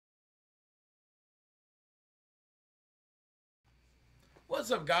What's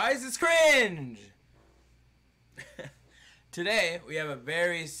up, guys? It's Cringe! Today, we have a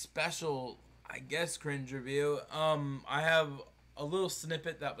very special, I guess, cringe review. I have a little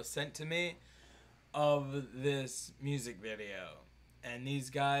snippet that was sent to me of this music video. And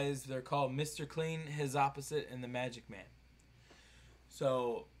these guys, they're called Mr. Clean, His Opposite, and The Magic Man.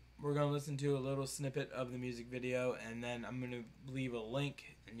 So, we're going to listen to a little snippet of the music video, and then I'm going to leave a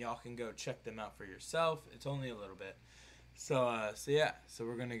link, and y'all can go check them out for yourself. It's only a little bit. So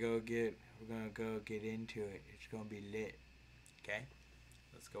we're gonna go get into it. It's gonna be lit. Okay,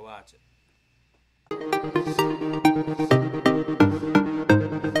 let's go watch it.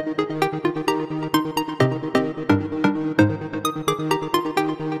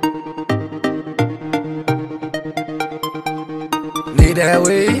 Need that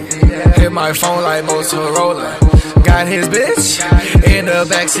weed? Hit my phone like Motorola. Got his bitch in the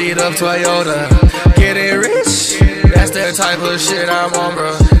backseat of Toyota. Getting rich? That's the type of shit I'm on,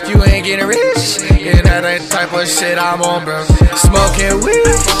 bro. You ain't getting rich? Yeah, that's the type of shit I'm on, bro. Smoking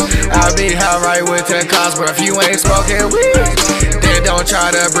weed? I be high right with the cops, bro. If you ain't smoking weed, then don't try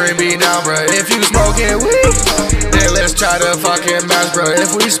to bring me down, bro. If you smoking weed, then let's try to fucking match, bro.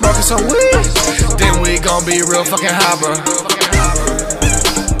 If we smoking some weed, then we gon' be real fucking high, bro.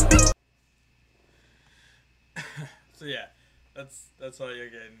 So yeah, that's all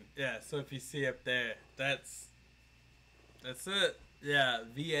you're getting. Yeah, so if you see up there, that's it. Yeah,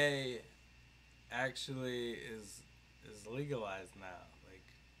 VA actually is legalized now. Like,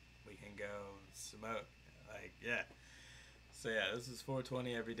 we can go smoke. Like, yeah. So yeah, this is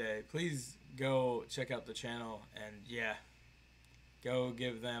 420 every day. Please go check out the channel and yeah, go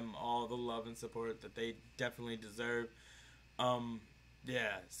give them all the love and support that they definitely deserve.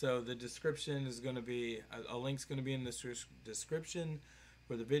 Yeah, so the description is going to be, a link's going to be in the description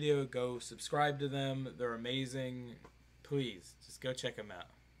for the video. Go subscribe to them. They're amazing. Please, just go check them out.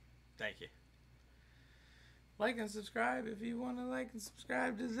 Thank you. Like and subscribe if you want to like and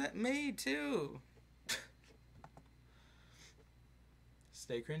subscribe to me too.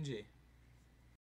 Stay cringy.